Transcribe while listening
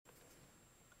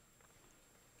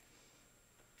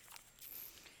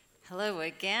Hello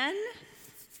again.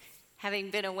 Having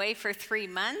been away for 3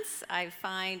 months, I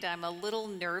find I'm a little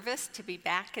nervous to be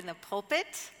back in the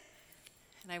pulpit.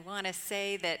 And I want to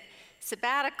say that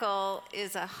sabbatical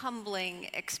is a humbling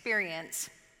experience.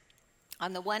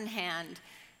 On the one hand,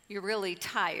 you're really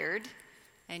tired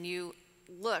and you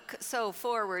look so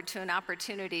forward to an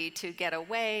opportunity to get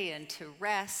away and to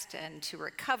rest and to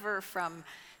recover from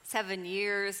 7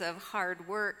 years of hard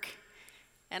work.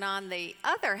 And on the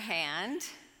other hand,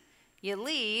 you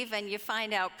leave and you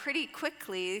find out pretty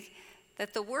quickly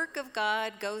that the work of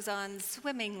God goes on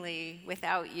swimmingly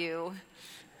without you.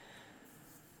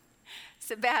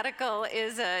 Sabbatical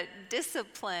is a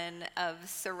discipline of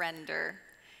surrender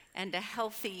and a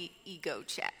healthy ego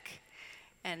check.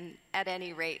 And at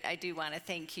any rate, I do want to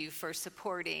thank you for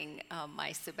supporting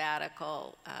my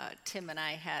sabbatical. Tim and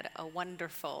I had a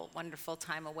wonderful, wonderful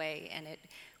time away, and it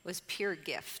was pure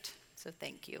gift. So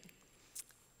thank you.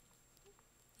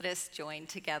 Let us join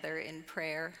together in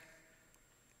prayer.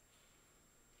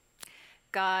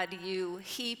 God, you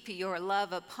heap your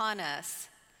love upon us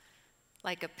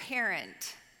like a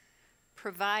parent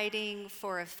providing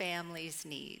for a family's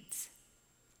needs,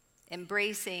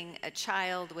 embracing a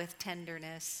child with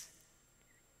tenderness.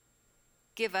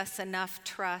 Give us enough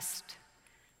trust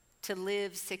to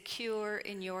live secure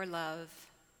in your love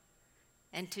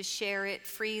and to share it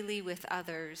freely with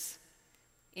others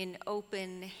in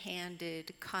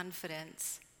open-handed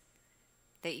confidence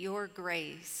that your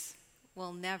grace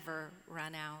will never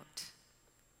run out.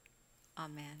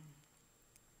 Amen.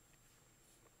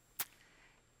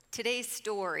 Today's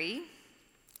story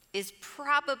is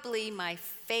probably my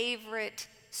favorite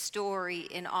story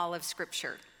in all of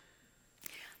Scripture.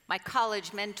 My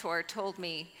college mentor told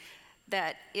me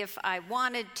that if I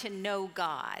wanted to know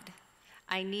God,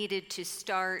 I needed to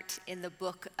start in the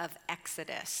book of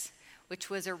Exodus, which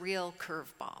was a real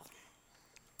curveball.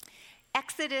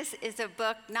 Exodus is a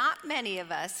book not many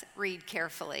of us read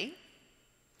carefully.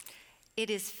 It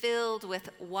is filled with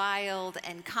wild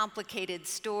and complicated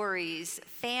stories,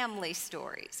 family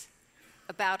stories,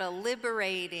 about a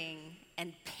liberating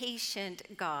and patient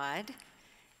God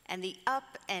and the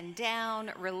up and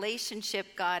down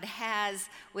relationship God has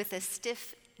with a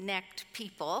stiff-necked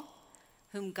people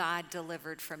whom God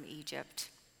delivered from Egypt.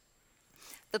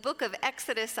 The book of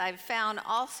Exodus, I've found,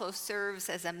 also serves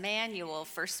as a manual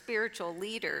for spiritual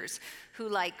leaders who,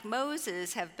 like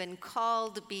Moses, have been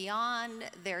called beyond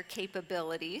their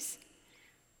capabilities,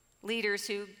 leaders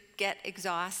who get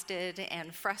exhausted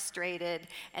and frustrated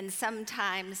and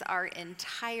sometimes are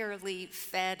entirely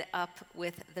fed up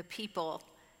with the people.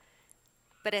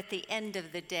 But at the end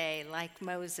of the day, like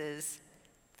Moses,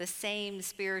 the same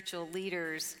spiritual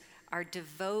leaders are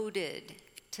devoted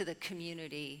to the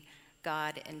community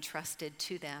God entrusted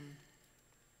to them.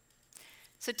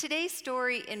 So today's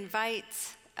story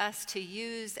invites us to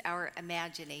use our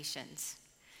imaginations,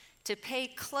 to pay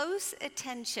close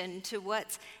attention to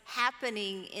what's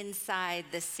happening inside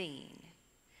the scene.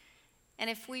 And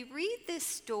if we read this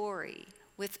story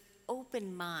with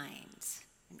open minds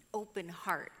and open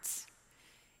hearts,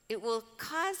 it will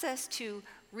cause us to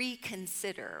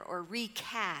reconsider or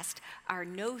recast our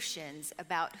notions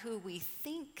about who we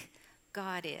think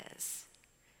God is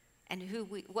and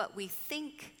what we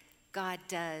think God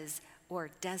does or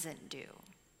doesn't do.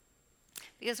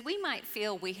 Because we might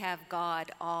feel we have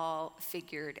God all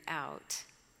figured out.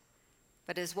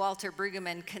 But as Walter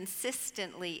Brueggemann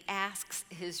consistently asks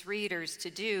his readers to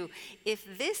do,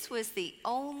 if this was the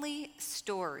only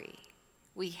story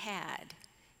we had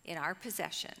in our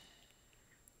possession,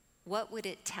 what would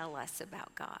it tell us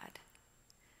about God?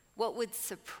 What would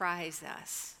surprise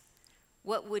us?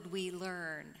 What would we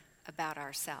learn about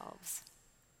ourselves?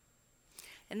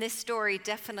 And this story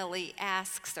definitely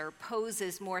asks or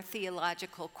poses more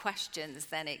theological questions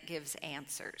than it gives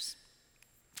answers.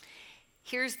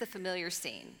 Here's the familiar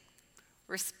scene.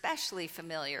 We're especially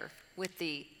familiar with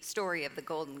the story of the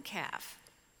golden calf.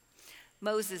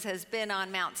 Moses has been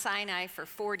on Mount Sinai for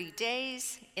 40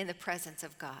 days in the presence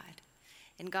of God.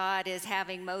 And God is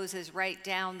having Moses write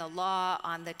down the law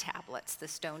on the tablets, the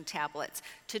stone tablets,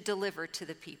 to deliver to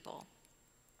the people.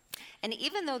 And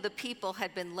even though the people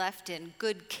had been left in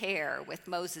good care with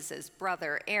Moses'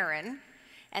 brother Aaron,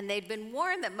 and they'd been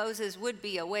warned that Moses would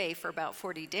be away for about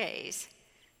 40 days,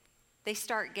 they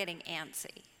start getting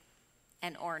antsy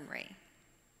and ornery.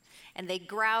 And they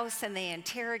grouse and they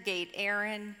interrogate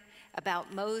Aaron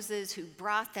about Moses, who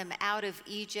brought them out of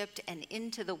Egypt and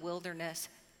into the wilderness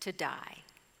to die.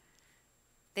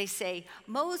 They say,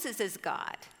 Moses is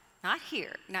God, not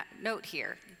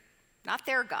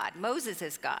their God.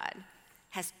 Moses' God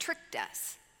has tricked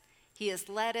us. He has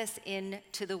led us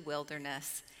into the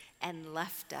wilderness and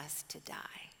left us to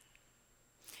die.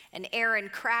 And Aaron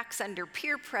cracks under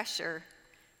peer pressure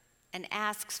and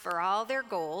asks for all their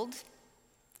gold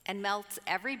and melts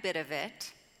every bit of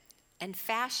it and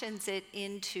fashions it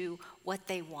into what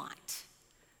they want,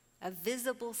 a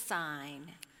visible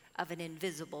sign of an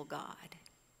invisible God.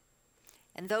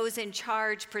 And those in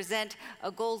charge present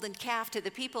a golden calf to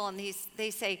the people, and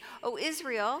they say, "Oh,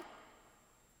 Israel,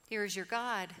 here is your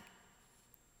God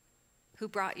who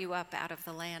brought you up out of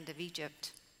the land of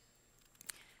Egypt."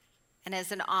 And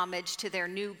as an homage to their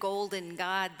new golden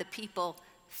God, the people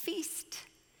feast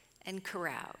and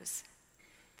carouse.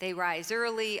 They rise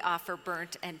early, offer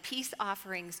burnt and peace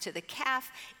offerings to the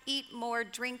calf, eat more,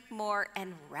 drink more,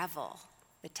 and revel,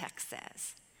 the text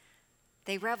says.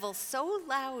 They revel so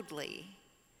loudly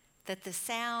that the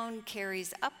sound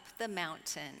carries up the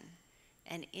mountain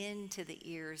and into the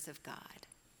ears of God.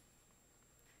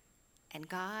 And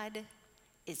God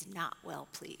is not well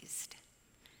pleased.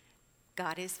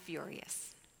 God is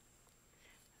furious.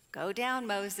 "Go down,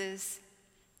 Moses,"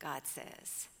 God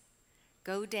says.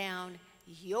 "Go down.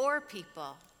 Your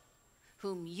people,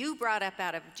 whom you brought up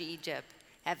out of Egypt,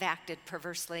 have acted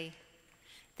perversely.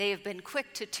 They have been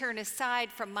quick to turn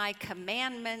aside from my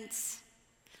commandments.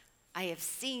 I have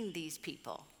seen these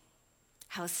people,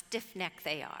 how stiff-necked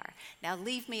they are. Now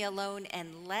leave me alone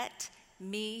and let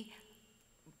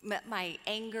my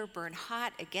anger burn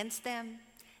hot against them,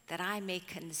 that I may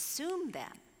consume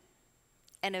them.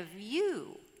 And of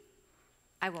you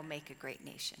I will make a great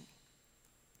nation."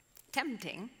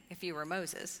 Tempting, if you were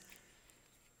Moses.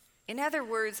 In other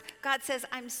words, God says,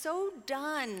 "I'm so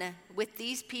done with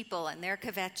these people and their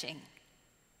kvetching.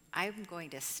 I'm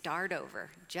going to start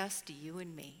over, just you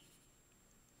and me."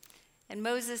 And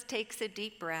Moses takes a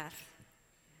deep breath.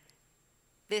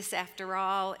 This, after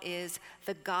all, is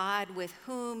the God with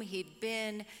whom he'd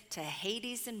been to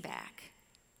Hades and back.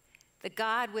 The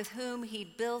God with whom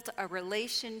he'd built a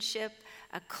relationship,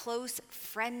 a close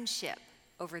friendship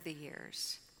over the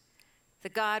years. The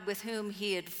God with whom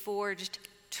he had forged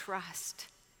trust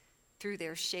through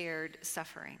their shared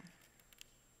suffering.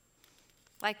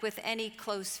 Like with any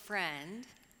close friend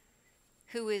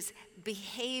who is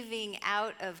behaving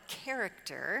out of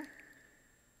character,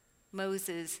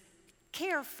 Moses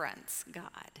carefronts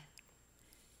God.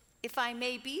 "If I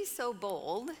may be so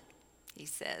bold," he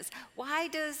says, "why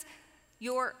does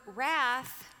your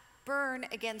wrath burn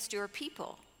against your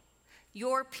people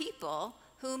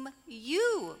whom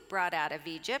you brought out of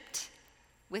Egypt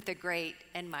with a great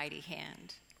and mighty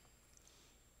hand?"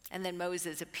 And then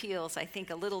Moses appeals, I think,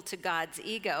 a little to God's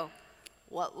ego.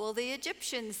 "What will the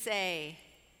Egyptians say?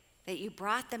 That you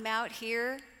brought them out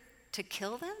here to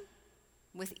kill them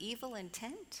with evil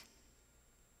intent?"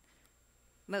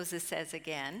 Moses says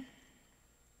again,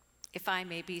 "If I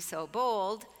may be so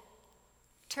bold,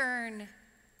 turn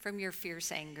from your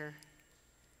fierce anger.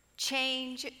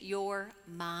 Change your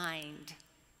mind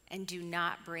and do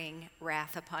not bring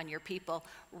wrath upon your people.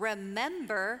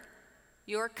 Remember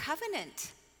your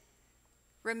covenant.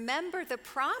 Remember the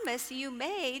promise you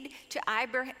made to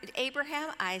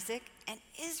Abraham, Isaac, and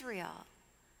Israel,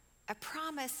 a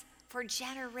promise for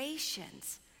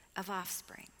generations of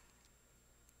offspring."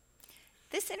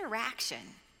 This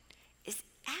interaction is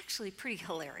actually pretty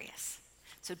hilarious,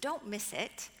 so don't miss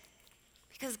it,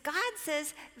 because God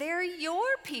says they're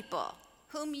your people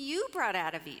whom you brought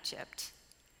out of Egypt.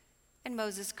 And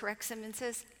Moses corrects him and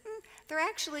says, "They're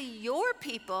actually your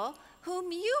people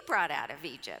whom you brought out of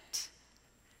Egypt."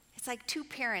 It's like two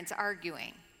parents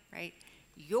arguing, right?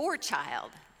 Your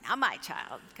child, not my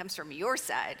child, comes from your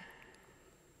side.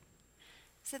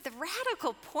 So the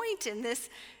radical point in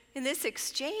this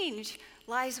exchange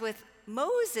lies with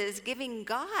Moses giving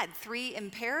God three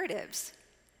imperatives.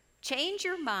 Change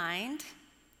your mind,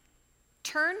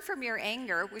 turn from your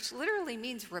anger, which literally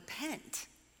means repent,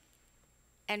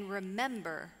 and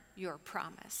remember your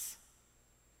promise.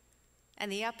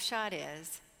 And the upshot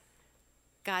is,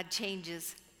 God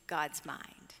changes God's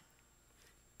mind.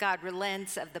 God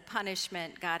relents of the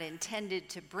punishment God intended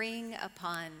to bring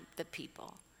upon the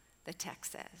people, the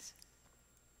text says.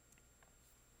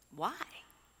 Why?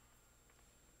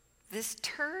 This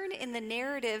turn in the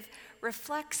narrative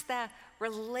reflects the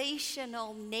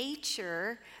relational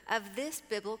nature of this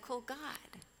biblical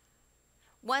God,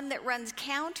 one that runs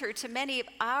counter to many of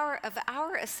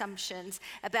our assumptions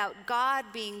about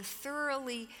God being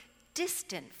thoroughly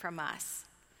distant from us,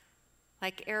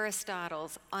 like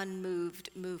Aristotle's unmoved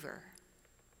mover.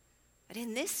 But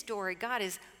in this story, God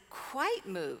is quite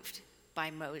moved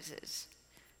by Moses.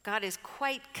 God is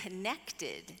quite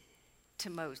connected to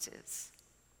Moses.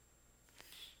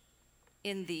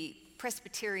 In the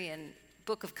Presbyterian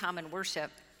Book of Common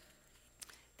Worship,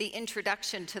 The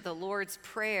introduction to the Lord's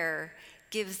Prayer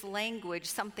gives language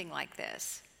something like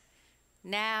this.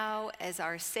 Now, as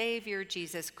our Savior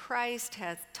Jesus Christ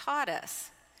has taught us,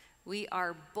 we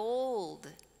are bold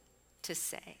to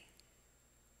say.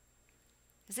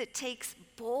 As it takes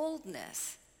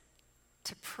boldness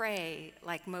to pray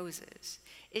like Moses.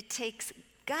 It takes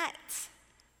guts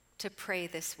to pray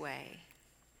this way.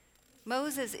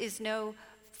 Moses is no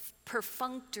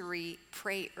perfunctory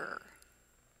prayer.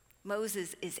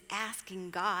 Moses is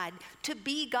asking God to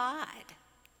be God.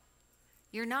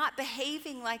 You're not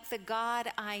behaving like the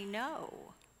God I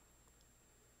know.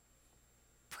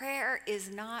 Prayer is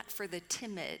not for the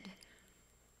timid.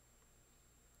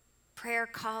 Prayer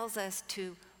calls us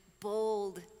to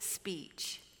bold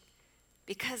speech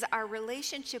because our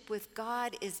relationship with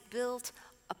God is built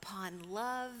upon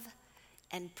love,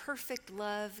 and perfect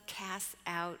love casts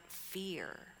out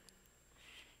fear.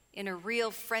 In a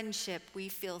real friendship, we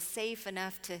feel safe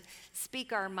enough to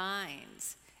speak our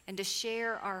minds and to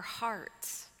share our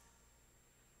hearts.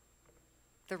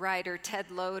 The writer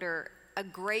Ted Loder, a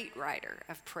great writer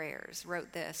of prayers,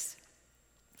 wrote this: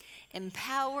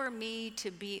 "Empower me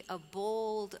to be a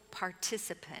bold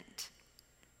participant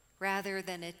rather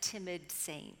than a timid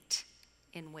saint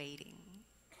in waiting."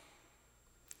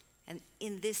 And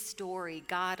in this story,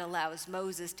 God allows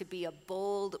Moses to be a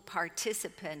bold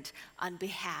participant on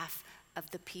behalf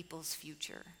of the people's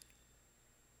future.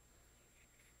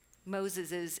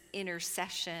 Moses'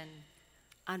 intercession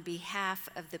on behalf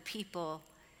of the people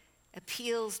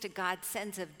appeals to God's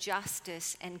sense of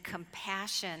justice and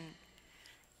compassion.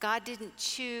 God didn't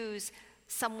choose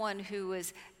someone who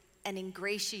was an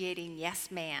ingratiating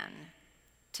yes man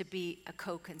to be a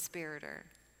co-conspirator.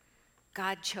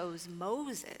 God chose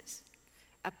Moses,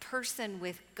 a person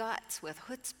with guts, with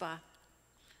chutzpah,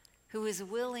 who is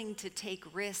willing to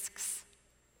take risks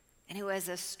and who has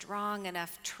a strong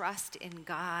enough trust in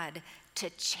God to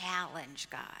challenge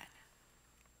God.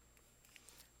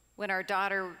 When our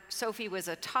daughter Sophie was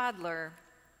a toddler,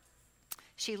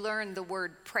 she learned the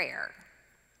word prayer.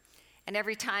 And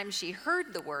every time she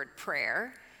heard the word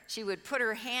prayer, she would put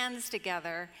her hands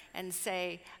together and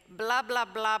say, blah, blah,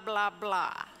 blah, blah,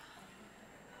 blah.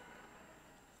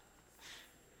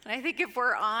 And I think if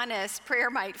we're honest, prayer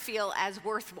might feel as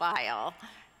worthwhile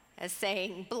as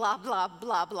saying blah, blah,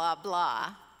 blah, blah,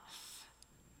 blah.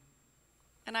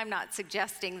 And I'm not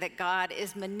suggesting that God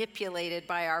is manipulated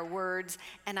by our words,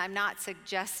 and I'm not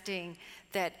suggesting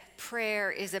that prayer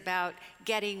is about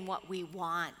getting what we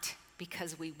want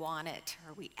because we want it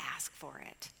or we ask for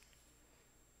it.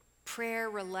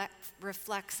 Prayer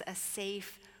reflects a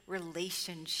safe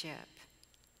relationship.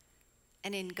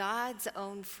 And in God's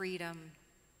own freedom,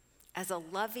 as a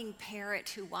loving parent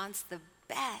who wants the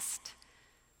best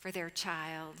for their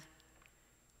child,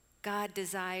 God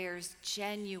desires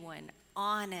genuine,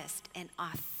 honest, and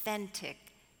authentic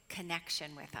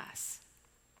connection with us.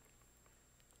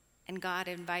 And God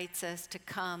invites us to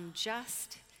come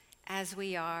just as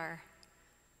we are.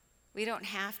 We don't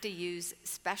have to use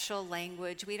special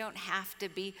language. We don't have to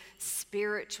be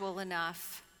spiritual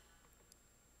enough.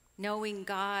 Knowing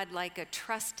God like a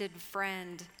trusted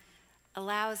friend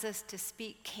allows us to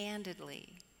speak candidly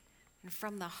and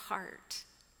from the heart.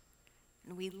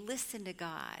 And we listen to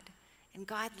God, and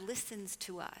God listens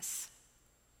to us.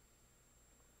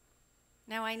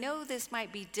 Now, I know this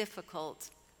might be difficult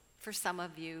for some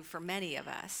of you, for many of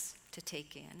us, to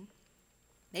take in.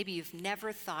 Maybe you've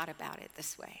never thought about it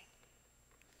this way.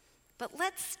 But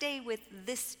let's stay with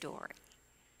this story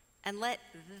and let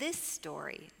this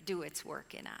story do its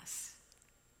work in us.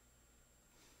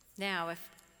 Now, if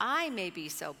I may be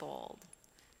so bold,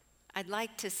 I'd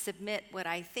like to submit what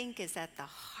I think is at the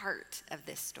heart of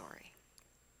this story.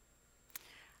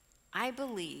 I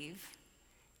believe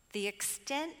the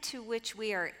extent to which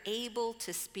we are able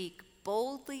to speak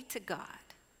boldly to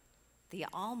God, the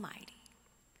Almighty,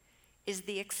 is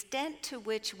the extent to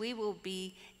which we will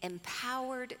be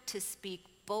empowered to speak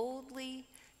boldly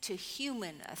to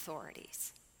human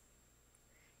authorities.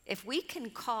 If we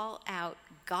can call out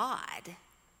God,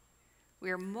 we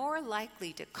are more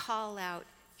likely to call out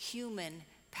human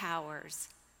powers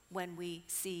when we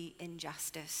see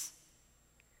injustice.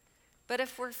 But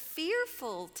if we're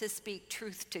fearful to speak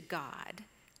truth to God,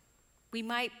 we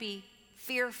might be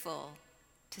fearful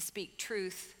to speak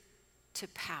truth to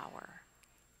power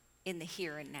in the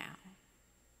here and now.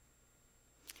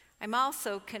 I'm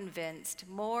also convinced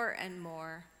more and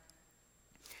more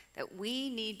that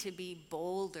we need to be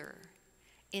bolder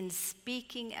in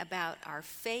speaking about our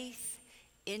faith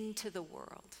into the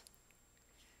world.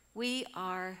 We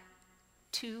are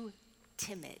too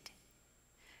timid.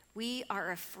 We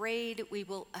are afraid we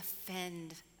will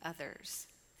offend others.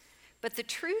 But the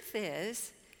truth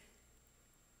is,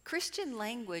 Christian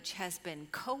language has been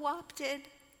co-opted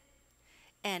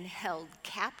and held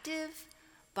captive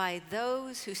by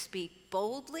those who speak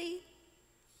boldly,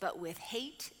 but with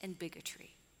hate and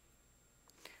bigotry.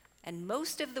 And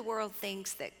most of the world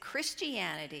thinks that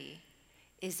Christianity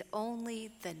is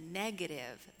only the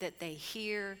negative that they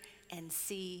hear and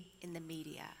see in the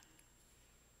media.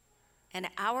 And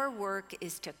our work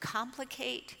is to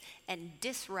complicate and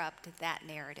disrupt that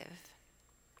narrative.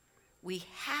 We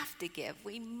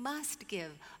must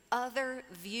give other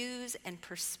views and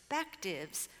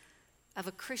perspectives of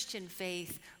a Christian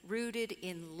faith rooted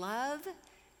in love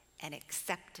and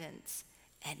acceptance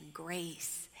and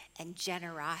grace and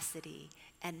generosity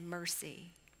and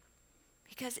mercy.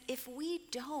 Because if we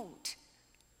don't,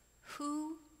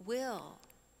 who will?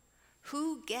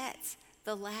 Who gets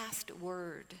the last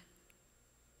word?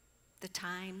 The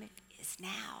time is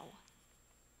now.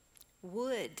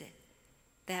 Would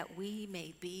that we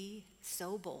may be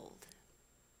so bold.